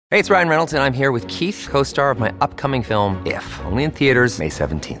Hey, it's Ryan Reynolds, and I'm here with Keith, co-star of my upcoming film, If, only in theaters May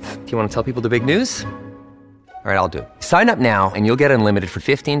 17th. Do you want to tell people the big news? All right, I'll do it. Sign up now and you'll get unlimited for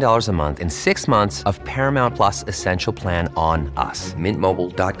 $15 a month and 6 months of Paramount Plus Essential Plan on us.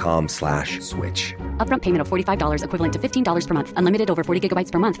 MintMobile.com/switch. Upfront payment of $45 equivalent to $15 per month. Unlimited over 40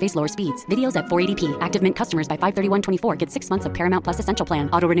 gigabytes per month. Face lower speeds. Videos at 480p. Active Mint customers by 531.24 get 6 months of Paramount Plus Essential Plan.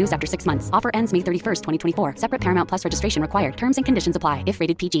 Auto renews after 6 months. Offer ends May 31st, 2024. Separate Paramount Plus registration required. Terms and conditions apply if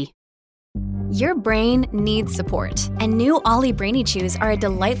rated PG. Your brain needs support, and new Ollie Brainy Chews are a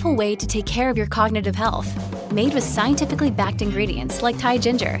delightful way to take care of your cognitive health. Made with scientifically backed ingredients like Thai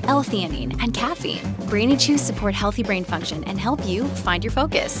ginger, L-theanine, and caffeine, Brainy Chews support healthy brain function and help you find your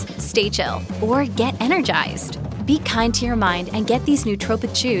focus, stay chill, or get energized. Be kind to your mind and get these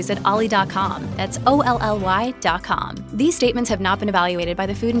nootropic chews at ollie.com. That's OLLY.com. These statements have not been evaluated by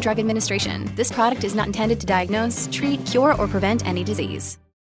the Food and Drug Administration. This product is not intended to diagnose, treat, cure, or prevent any disease.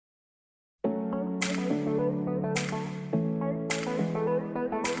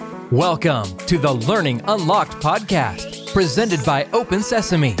 Welcome to the Learning Unlocked podcast, presented by Open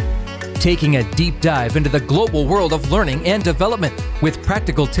Sesame. Taking a deep dive into the global world of learning and development with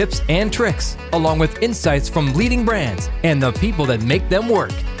practical tips and tricks, along with insights from leading brands and the people that make them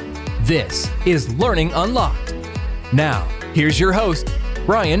work. This is Learning Unlocked. Now, here's your host,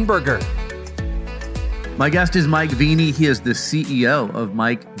 Brian Berger. My guest is Mike Veny. He is the CEO of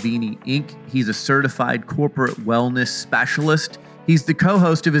Mike Veny Inc. He's a certified corporate wellness specialist. He's the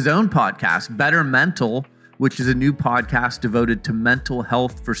co-host of his own podcast, Better Mental, which is a new podcast devoted to mental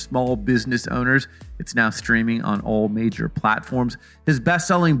health for small business owners. It's now streaming on all major platforms. His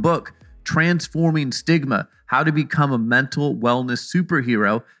best-selling book, Transforming Stigma, How to Become a Mental Wellness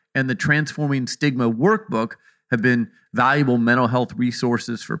Superhero, and the Transforming Stigma Workbook have been valuable mental health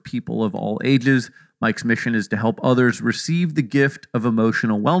resources for people of all ages. Mike's mission is to help others receive the gift of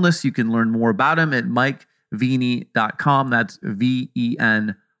emotional wellness. You can learn more about him at MikeVeny.com. That's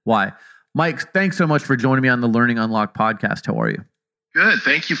Veny. Mike, thanks so much for joining me on the Learning Unlocked podcast. How are you? Good.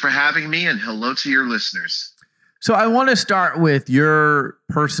 Thank you for having me, and hello to your listeners. So I want to start with your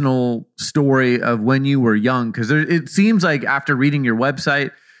personal story of when you were young, because it seems like after reading your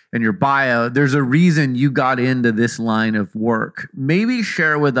website and your bio, there's a reason you got into this line of work. Maybe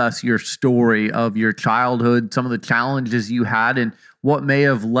share with us your story of your childhood, some of the challenges you had, and what may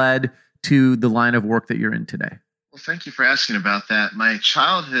have led to the line of work that you're in today. Well, thank you for asking about that. My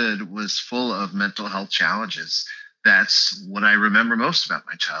childhood was full of mental health challenges. That's what I remember most about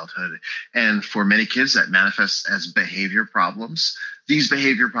my childhood. And for many kids, that manifests as behavior problems. These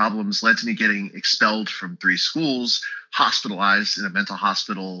behavior problems led to me getting expelled from 3 schools, hospitalized in a mental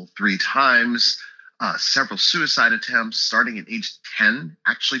hospital 3 times, several suicide attempts, starting at age 10,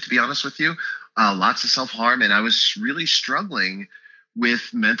 actually, to be honest with you, lots of self-harm. And I was really struggling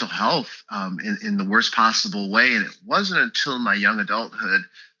with mental health in the worst possible way. And it wasn't until my young adulthood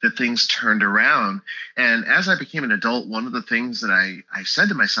that things turned around. And as I became an adult, one of the things that I said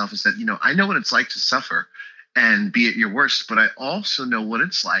to myself is that, I know what it's like to suffer and be at your worst, but I also know what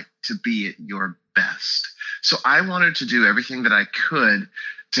it's like to be at your best. So I wanted to do everything that I could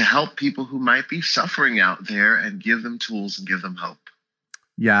to help people who might be suffering out there and give them tools and give them hope.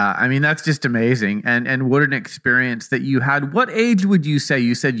 Yeah, I mean, that's just amazing. And what an experience that you had. What age would you say,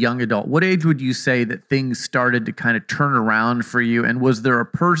 you said young adult, what age would you say that things started to kind of turn around for you? And was there a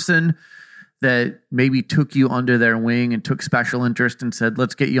person that maybe took you under their wing and took special interest and said,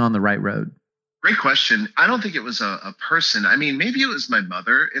 let's get you on the right road? Great question. I don't think it was a person. I mean, maybe it was my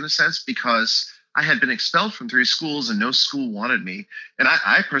mother in a sense, because I had been expelled from 3 schools and no school wanted me. And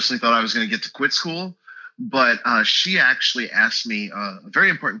I personally thought I was going to get to quit school. But she actually asked me a very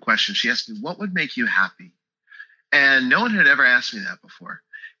important question. She asked me, what would make you happy? And no one had ever asked me that before.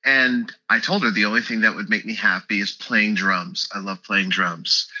 And I told her the only thing that would make me happy is playing drums. I love playing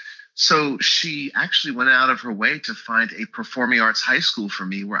drums. So she actually went out of her way to find a performing arts high school for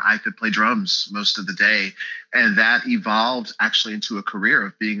me where I could play drums most of the day. And that evolved actually into a career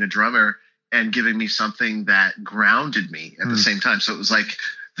of being a drummer and giving me something that grounded me at the same time. So it was like,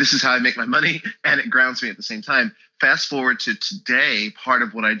 this is how I make my money, and it grounds me at the same time. Fast forward to today, part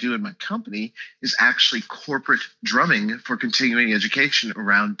of what I do in my company is actually corporate drumming for continuing education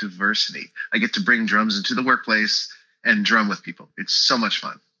around diversity. I get to bring drums into the workplace and drum with people. It's so much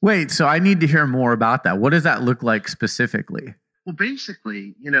fun. Wait, so I need to hear more about that. What does that look like specifically? Well,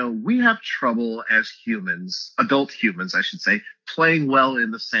 basically, we have trouble as humans, adult humans, I should say, playing well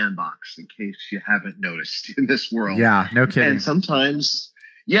in the sandbox, in case you haven't noticed in this world. Yeah, no kidding. And sometimes...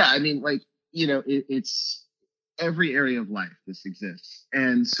 yeah, I mean, it's every area of life this exists.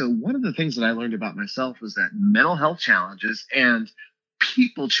 And so one of the things that I learned about myself was that mental health challenges and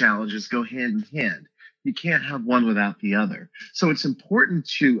people challenges go hand in hand. You can't have one without the other. So it's important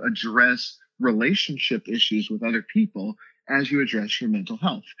to address relationship issues with other people as you address your mental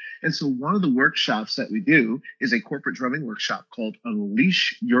health. And so one of the workshops that we do is a corporate drumming workshop called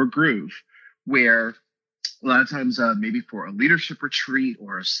Unleash Your Groove, where a lot of times maybe for a leadership retreat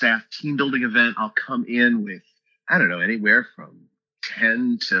or a staff team building event, I'll come in with, I don't know, anywhere from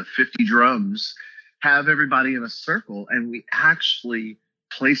 10 to 50 drums, have everybody in a circle, and we actually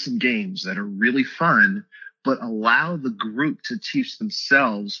play some games that are really fun, but allow the group to teach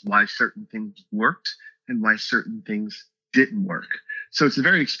themselves why certain things worked and why certain things didn't work. So it's a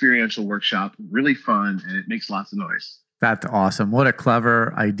very experiential workshop, really fun, and it makes lots of noise. That's awesome. What a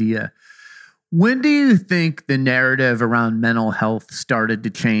clever idea. When do you think the narrative around mental health started to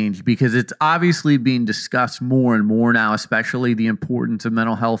change? Because it's obviously being discussed more and more now, especially the importance of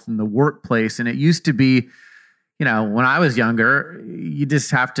mental health in the workplace. And it used to be, you know, when I was younger, you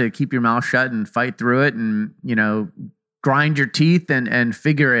just have to keep your mouth shut and fight through it and, you know, grind your teeth and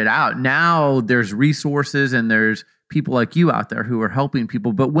figure it out. Now there's resources and there's people like you out there who are helping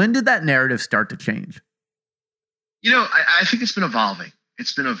people. But when did that narrative start to change? You know, I think it's been evolving.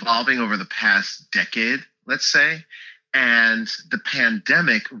 It's been evolving over the past decade, let's say. And the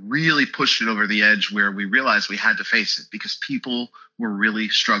pandemic really pushed it over the edge where we realized we had to face it because people were really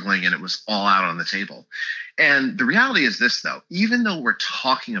struggling and it was all out on the table. And the reality is this, though, even though we're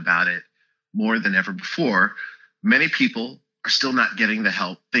talking about it more than ever before, many people are still not getting the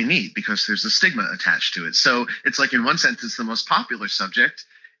help they need because there's a stigma attached to it. So it's like in one sense, it's the most popular subject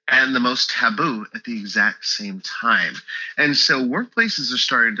and the most taboo at the exact same time. And so workplaces are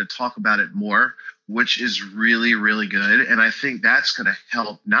starting to talk about it more, which is really, really good. And I think that's going to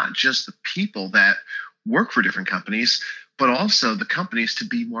help not just the people that work for different companies, but also the companies to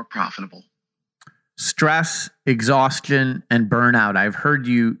be more profitable. Stress, exhaustion, and burnout. I've heard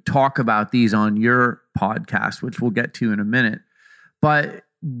you talk about these on your podcast, which we'll get to in a minute. But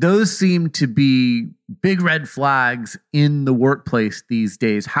those seem to be big red flags in the workplace these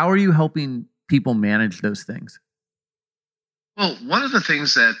days. How are you helping people manage those things? Well, one of the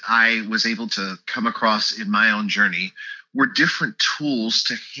things that I was able to come across in my own journey were different tools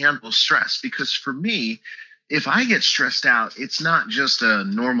to handle stress. Because for me, if I get stressed out, it's not just a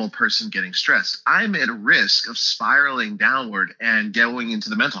normal person getting stressed. I'm at a risk of spiraling downward and going into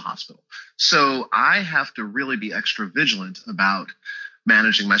the mental hospital. So I have to really be extra vigilant about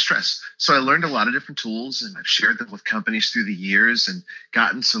managing my stress. So I learned a lot of different tools and I've shared them with companies through the years and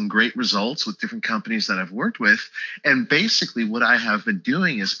gotten some great results with different companies that I've worked with. And basically what I have been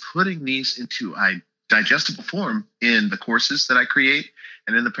doing is putting these into a digestible form in the courses that I create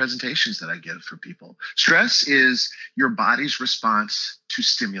and in the presentations that I give for people. Stress is your body's response to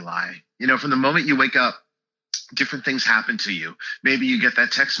stimuli. You know, from the moment you wake up, different things happen to you. Maybe you get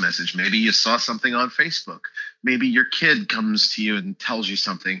that text message. Maybe you saw something on Facebook. Maybe your kid comes to you and tells you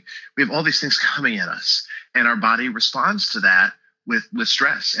something. We have all these things coming at us, and our body responds to that with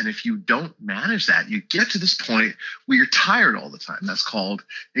stress. And if you don't manage that, you get to this point where you're tired all the time. That's called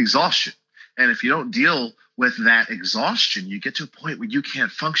exhaustion. And if you don't deal with that exhaustion, you get to a point where you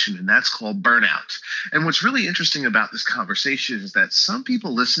can't function, and that's called burnout. And what's really interesting about this conversation is that some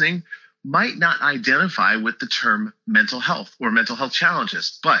people listening might not identify with the term mental health or mental health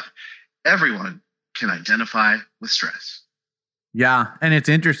challenges, but everyone can identify with stress. Yeah, and it's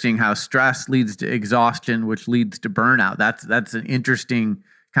interesting how stress leads to exhaustion, which leads to burnout. That's an interesting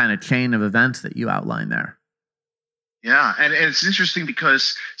kind of chain of events that you outline there. Yeah, and it's interesting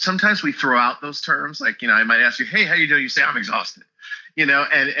because sometimes we throw out those terms. Like, you know, I might ask you, hey, how you doing? You say, I'm exhausted. You know,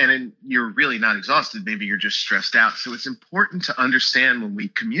 and you're really not exhausted. Maybe you're just stressed out. So it's important to understand when we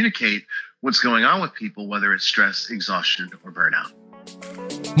communicate what's going on with people, whether it's stress, exhaustion, or burnout.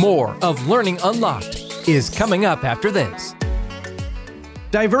 More of Learning Unlocked is coming up after this.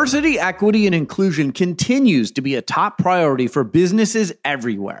 Diversity, equity, and inclusion continues to be a top priority for businesses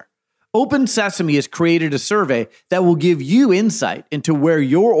everywhere. Open Sesame has created a survey that will give you insight into where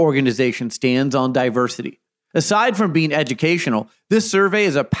your organization stands on diversity. Aside from being educational, this survey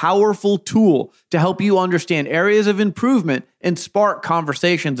is a powerful tool to help you understand areas of improvement and spark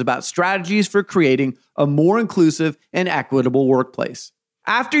conversations about strategies for creating a more inclusive and equitable workplace.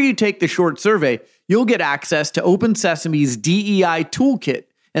 After you take the short survey, you'll get access to Open Sesame's DEI Toolkit,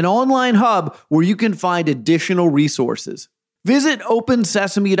 an online hub where you can find additional resources. Visit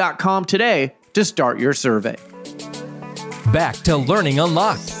opensesame.com today to start your survey. Back to Learning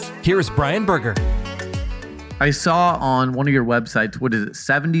Unlocked. Here's Brian Berger. I saw on one of your websites,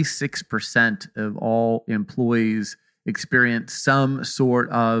 76% of all employees experience some sort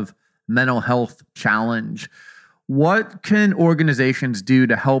of mental health challenge. What can organizations do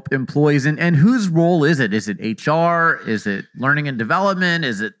to help employees, and whose role is it? Is it HR? Is it learning and development?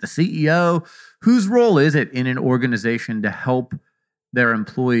 Is it the CEO? Whose role is it in an organization to help their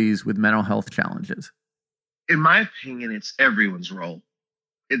employees with mental health challenges? In my opinion, it's everyone's role.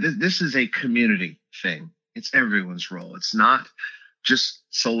 This is a community thing. It's everyone's role. It's not just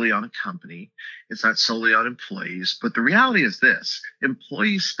solely on a company. It's not solely on employees. But the reality is this: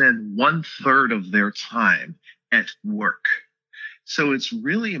 employees spend 1/3 of their time at work. So it's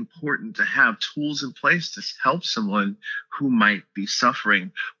really important to have tools in place to help someone who might be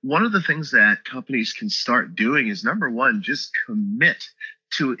suffering. One of the things that companies can start doing is, number one, just commit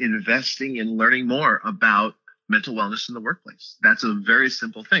to investing in learning more about mental wellness in the workplace. That's a very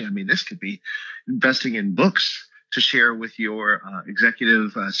simple thing. I mean, this could be investing in books to share with your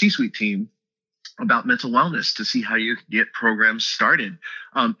executive C-suite team about mental wellness, to see how you can get programs started,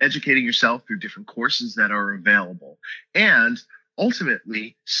 educating yourself through different courses that are available, and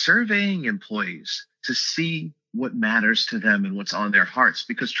ultimately surveying employees to see what matters to them and what's on their hearts.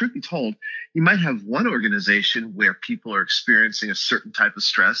 Because truth be told, you might have one organization where people are experiencing a certain type of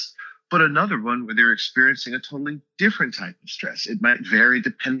stress, but another one where they're experiencing a totally different type of stress. It might vary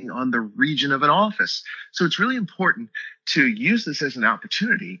depending on the region of an office. So it's really important to use this as an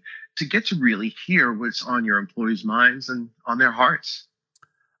opportunity to get to really hear what's on your employees' minds and on their hearts.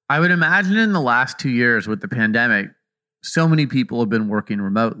 I would imagine in the last 2 years with the pandemic, so many people have been working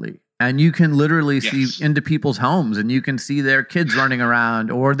remotely. And you can literally see into people's homes, and you can see their kids running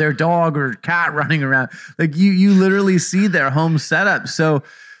around or their dog or cat running around. Like you literally see their home setup. So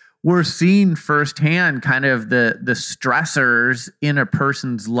we're seeing firsthand kind of the stressors in a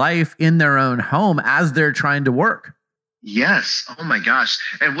person's life in their own home as they're trying to work. Yes. Oh my gosh.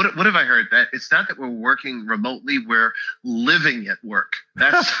 And what have I heard? That it's not that we're working remotely, we're living at work.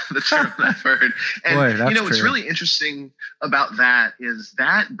 That's the term I've heard. And Boy, that's what's true. really interesting about that is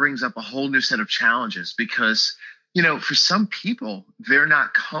that brings up a whole new set of challenges because, for some people, they're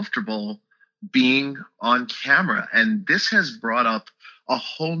not comfortable being on camera. And this has brought up a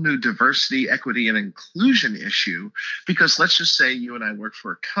whole new diversity, equity, and inclusion issue, because let's just say you and I work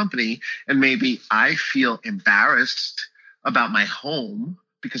for a company and maybe I feel embarrassed about my home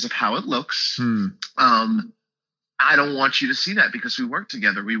because of how it looks. I don't want you to see that because we work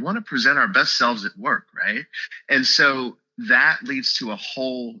together. We want to present our best selves at work, right? And so that leads to a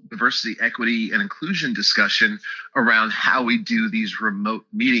whole diversity, equity, and inclusion discussion around how we do these remote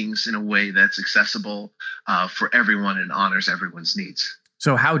meetings in a way that's accessible for everyone and honors everyone's needs.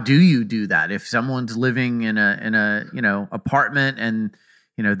 So how do you do that? If someone's living in a apartment and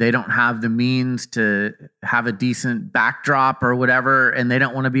they don't have the means to have a decent backdrop or whatever, and they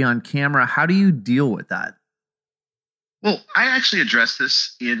don't want to be on camera, how do you deal with that? Well, I actually address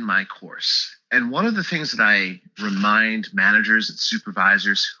this in my course. And one of the things that I remind managers and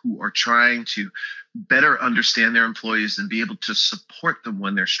supervisors who are trying to better understand their employees and be able to support them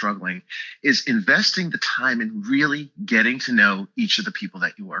when they're struggling is investing the time in really getting to know each of the people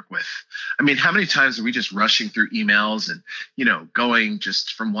that you work with. I mean, how many times are we just rushing through emails and, going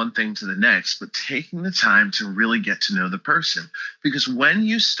just from one thing to the next, but taking the time to really get to know the person? Because when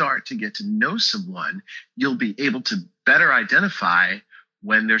you start to get to know someone, you'll be able to better identify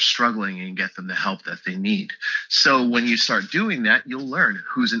when they're struggling and get them the help that they need. So when you start doing that, you'll learn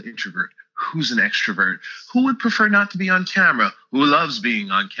who's an introvert, who's an extrovert, who would prefer not to be on camera, who loves being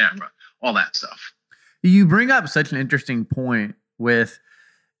on camera, all that stuff. You bring up such an interesting point with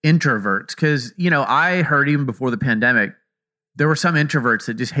introverts because, I heard even before the pandemic, there were some introverts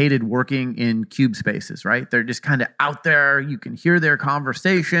that just hated working in cube spaces, right? They're just kind of out there. You can hear their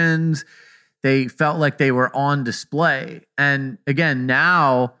conversations. They felt like they were on display. And again,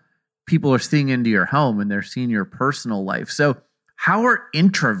 now people are seeing into your home and they're seeing your personal life. So how are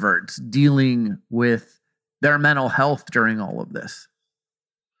introverts dealing with their mental health during all of this?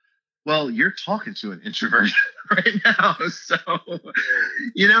 Well, you're talking to an introvert right now. So,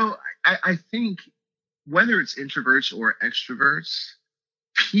 I think whether it's introverts or extroverts,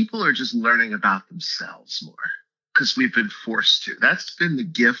 people are just learning about themselves more because we've been forced to. That's been the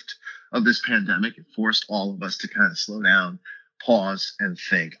gift of this pandemic. It forced all of us to kind of slow down, pause, and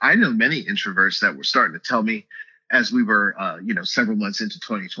think. I know many introverts that were starting to tell me as we were, several months into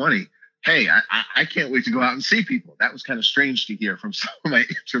 2020, hey, I can't wait to go out and see people. That was kind of strange to hear from some of my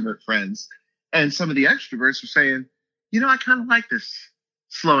introvert friends. And some of the extroverts were saying, I kind of like this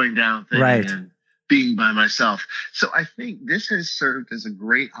slowing down thing and being by myself. So I think this has served as a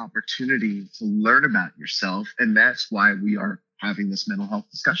great opportunity to learn about yourself. And that's why we are having this mental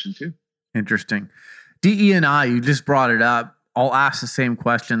health discussion too. Interesting. DE&I, you just brought it up. I'll ask the same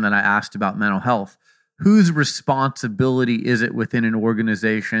question that I asked about mental health. whose responsibility is it within an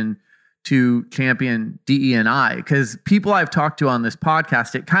organization to champion DE&I? Because people I've talked to on this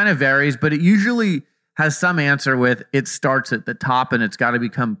podcast, it kind of varies, but it usually has some answer with it starts at the top and it's got to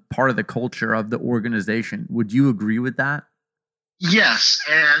become part of the culture of the organization. Would you agree with that? Yes,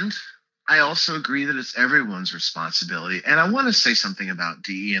 and I also agree that it's everyone's responsibility. And I want to say something about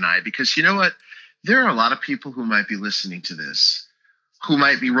DE&I, because you know what? There are a lot of people who might be listening to this who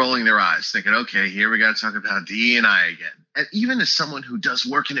might be rolling their eyes thinking, okay, here we got to talk about DE&I again. And even as someone who does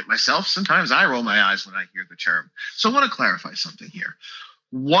work in it myself, sometimes I roll my eyes when I hear the term. So I want to clarify something here.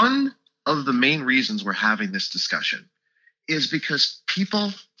 One of the main reasons we're having this discussion is because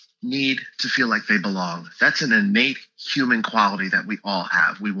people need to feel like they belong. That's an innate human quality that we all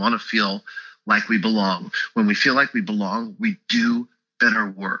have. We want to feel like we belong. When we feel like we belong, we do better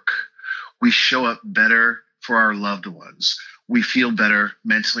work. We show up better for our loved ones. We feel better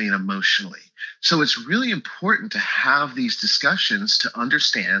mentally and emotionally. So it's really important to have these discussions to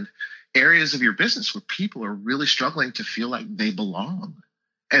understand areas of your business where people are really struggling to feel like they belong.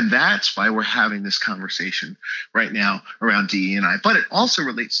 And that's why we're having this conversation right now around DE&I. But it also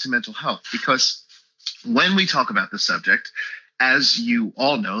relates to mental health, because when we talk about the subject, as you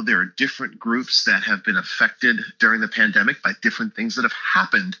all know, there are different groups that have been affected during the pandemic by different things that have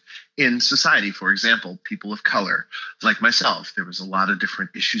happened in society. For example, people of color, like myself, there was a lot of different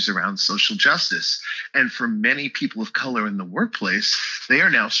issues around social justice. And for many people of color in the workplace, they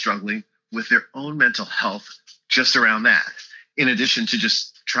are now struggling with their own mental health just around that, in addition to just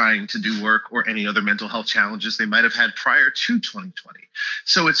trying to do work or any other mental health challenges they might have had prior to 2020.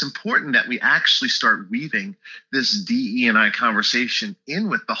 So it's important that we actually start weaving this DE&I conversation in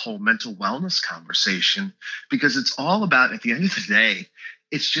with the whole mental wellness conversation, because it's all about, at the end of the day,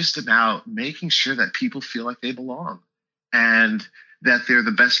 it's just about making sure that people feel like they belong and that they're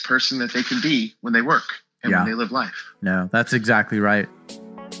the best person that they can be when they work and when they live life. No, that's exactly right.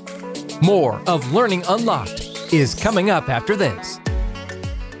 More of Learning Unlocked is coming up after this.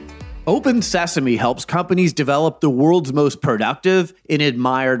 Open Sesame helps companies develop the world's most productive and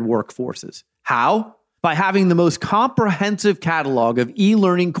admired workforces. How? By having the most comprehensive catalog of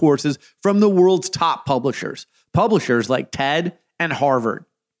e-learning courses from the world's top publishers like TED and Harvard,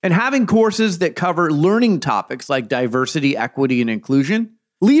 and having courses that cover learning topics like diversity, equity, and inclusion,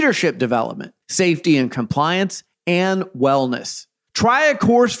 leadership development, safety and compliance, and wellness. Try a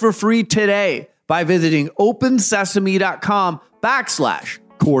course for free today by visiting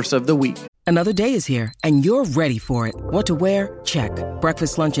opensesame.com/course of the week. Another day is here, and you're ready for it. What to wear? Check.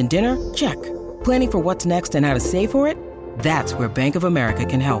 Breakfast, lunch, and dinner? Check. Planning for what's next and how to save for it? That's where Bank of America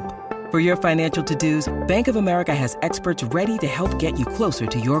can help. For your financial to-dos, Bank of America has experts ready to help get you closer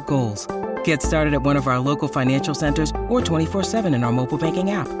to your goals. Get started at one of our local financial centers or 24/7 in our mobile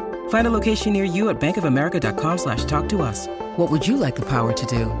banking app. Find a location near you at bankofamerica.com/talktous. What would you like the power to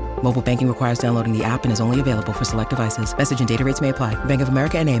do? Mobile banking requires downloading the app and is only available for select devices. Message and data rates may apply. Bank of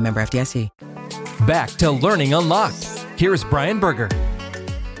America NA, member FDIC. Back to Learning Unlocked. Here's Brian Berger.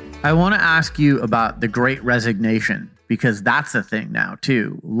 I want to ask you about the Great Resignation, because that's a thing now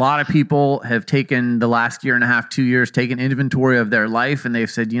too. A lot of people have taken the last year and a half, 2 years, taken inventory of their life, and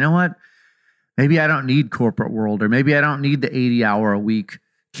they've said, you know what? Maybe I don't need corporate world, or maybe I don't need the 80-hour-a-week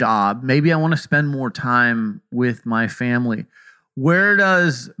job. Maybe I want to spend more time with my family. Where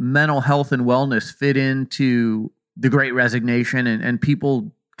does mental health and wellness fit into the Great Resignation and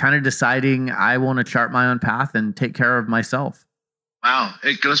people kind of deciding I want to chart my own path and take care of myself? Wow.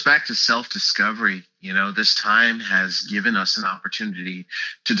 It goes back to self-discovery. You know, this time has given us an opportunity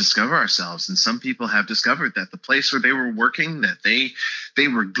to discover ourselves. And some people have discovered that the place where they were working, that they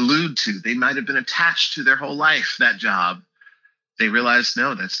were glued to, they might have been attached to their whole life, that job. They realized,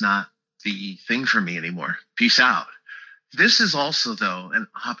 no, that's not the thing for me anymore. Peace out. This is also, though, an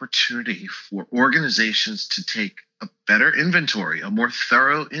opportunity for organizations to take a better inventory, a more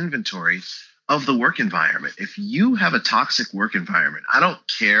thorough inventory of the work environment. If you have a toxic work environment, I don't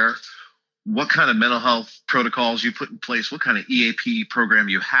care what kind of mental health protocols you put in place, what kind of EAP program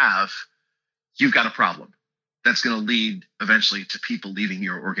you have, you've got a problem that's going to lead eventually to people leaving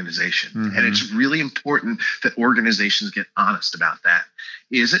your organization. Mm-hmm. And it's really important that organizations get honest about that.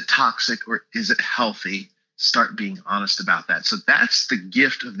 Is it toxic or is it healthy? Start being honest about that. So that's the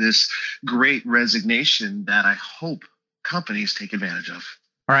gift of this Great Resignation that I hope companies take advantage of.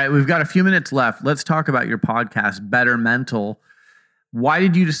 All right, we've got a few minutes left. Let's talk about your podcast, Better Mental. Why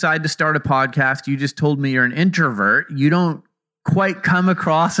did you decide to start a podcast? You just told me you're an introvert. You don't quite come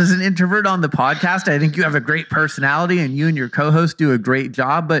across as an introvert on the podcast. I think you have a great personality and you and your co-host do a great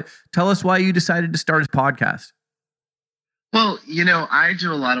job. But tell us why you decided to start a podcast. Well, I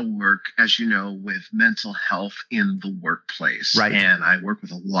do a lot of work, as you know, with mental health in the workplace. Right. And I work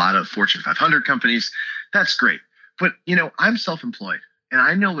with a lot of Fortune 500 companies. That's great. But, I'm self-employed, and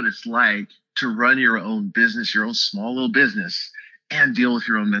I know what it's like to run your own business, your own small little business, and deal with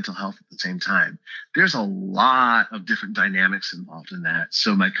your own mental health at the same time. There's a lot of different dynamics involved in that.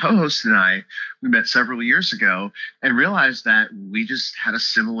 So my co-host and I, we met several years ago and realized that we just had a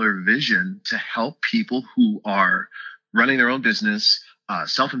similar vision to help people who are running their own business,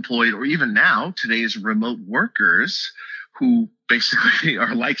 self-employed, or even now, today's remote workers who basically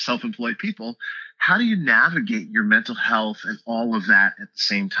are like self-employed people. How do you navigate your mental health and all of that at the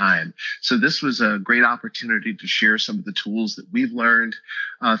same time? So this was a great opportunity to share some of the tools that we've learned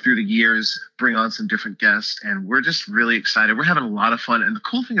through the years, bring on some different guests, and we're just really excited. We're having a lot of fun. And the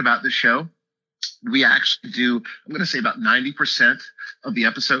cool thing about this show, we actually do, I'm going to say about 90% of the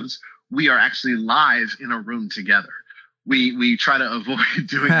episodes, we are actually live in a room together. We try to avoid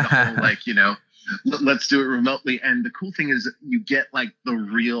doing the whole, let's do it remotely. And the cool thing is that you get the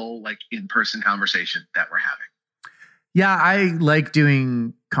real in-person conversation that we're having. Yeah, I like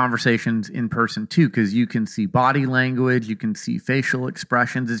doing conversations in person too, because you can see body language, you can see facial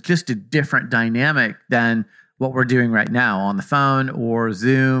expressions. It's just a different dynamic than what we're doing right now on the phone or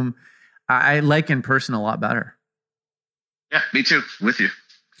Zoom. I like in person a lot better. Yeah, me too. With you.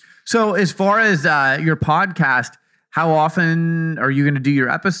 So as far as your podcast, how often are you going to do your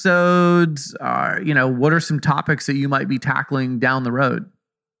episodes? What are some topics that you might be tackling down the road?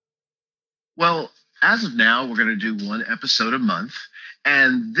 Well, as of now, we're going to do one episode a month.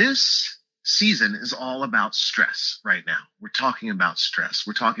 And this season is all about stress right now. We're talking about stress.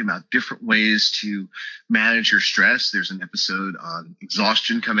 We're talking about different ways to manage your stress. There's an episode on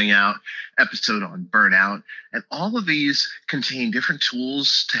exhaustion coming out, episode on burnout. And all of these contain different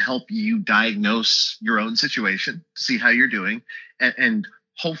tools to help you diagnose your own situation, see how you're doing, and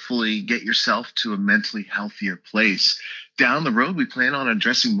hopefully get yourself to a mentally healthier place. Down the road, we plan on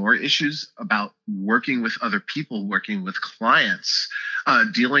addressing more issues about working with other people, working with clients,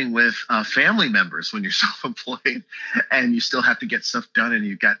 dealing with family members when you're self-employed and you still have to get stuff done and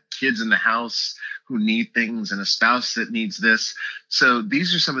you've got kids in the house who need things and a spouse that needs this. So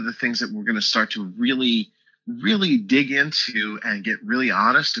these are some of the things that we're going to start to really dig into and get really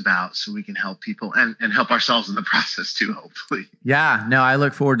honest about so we can help people and help ourselves in the process too, hopefully. Yeah, no, I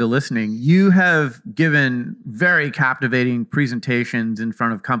look forward to listening. You have given very captivating presentations in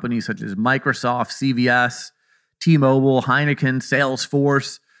front of companies such as Microsoft, CVS, T-Mobile, Heineken,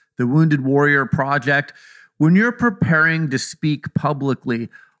 Salesforce, the Wounded Warrior Project. When you're preparing to speak publicly,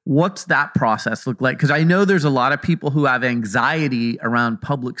 what's that process look like? Because I know there's a lot of people who have anxiety around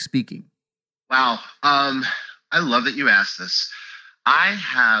public speaking. Wow. I love that you asked this. I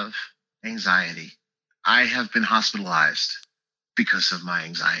have anxiety. I have been hospitalized because of my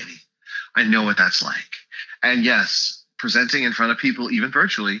anxiety. I know what that's like. And yes, presenting in front of people, even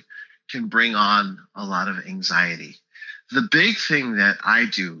virtually, can bring on a lot of anxiety. The big thing that I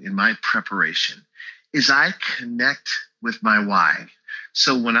do in my preparation is I connect with my why.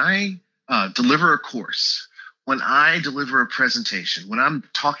 So when I deliver a course, when I deliver a presentation, when I'm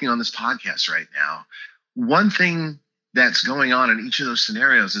talking on this podcast right now, one thing that's going on in each of those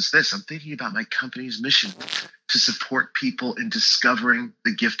scenarios is this. I'm thinking about my company's mission to support people in discovering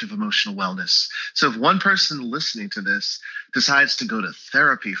the gift of emotional wellness. So if one person listening to this decides to go to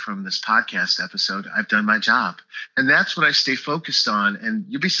therapy from this podcast episode, I've done my job. And that's what I stay focused on. And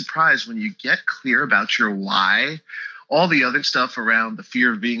you'll be surprised when you get clear about your why, all the other stuff around the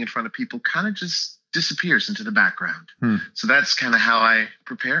fear of being in front of people kind of just disappears into the background. So that's kind of how I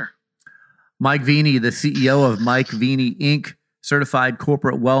prepare. Mike Veny, the CEO of Mike Veny Inc., certified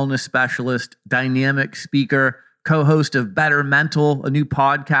corporate wellness specialist, dynamic speaker, co-host of Better Mental, a new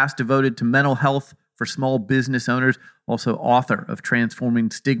podcast devoted to mental health for small business owners, also author of Transforming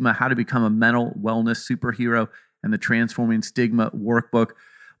Stigma, How to Become a Mental Wellness Superhero, and the Transforming Stigma Workbook.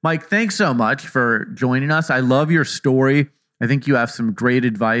 Mike, thanks so much for joining us. I love your story. I think you have some great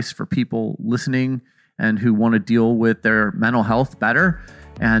advice for people listening and who want to deal with their mental health better.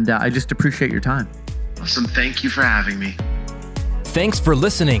 And I just appreciate your time. Awesome. Thank you for having me. Thanks for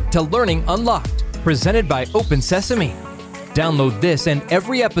listening to Learning Unlocked, presented by Open Sesame. Download this and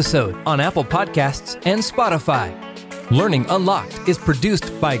every episode on Apple Podcasts and Spotify. Learning Unlocked is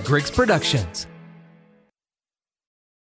produced by Griggs Productions.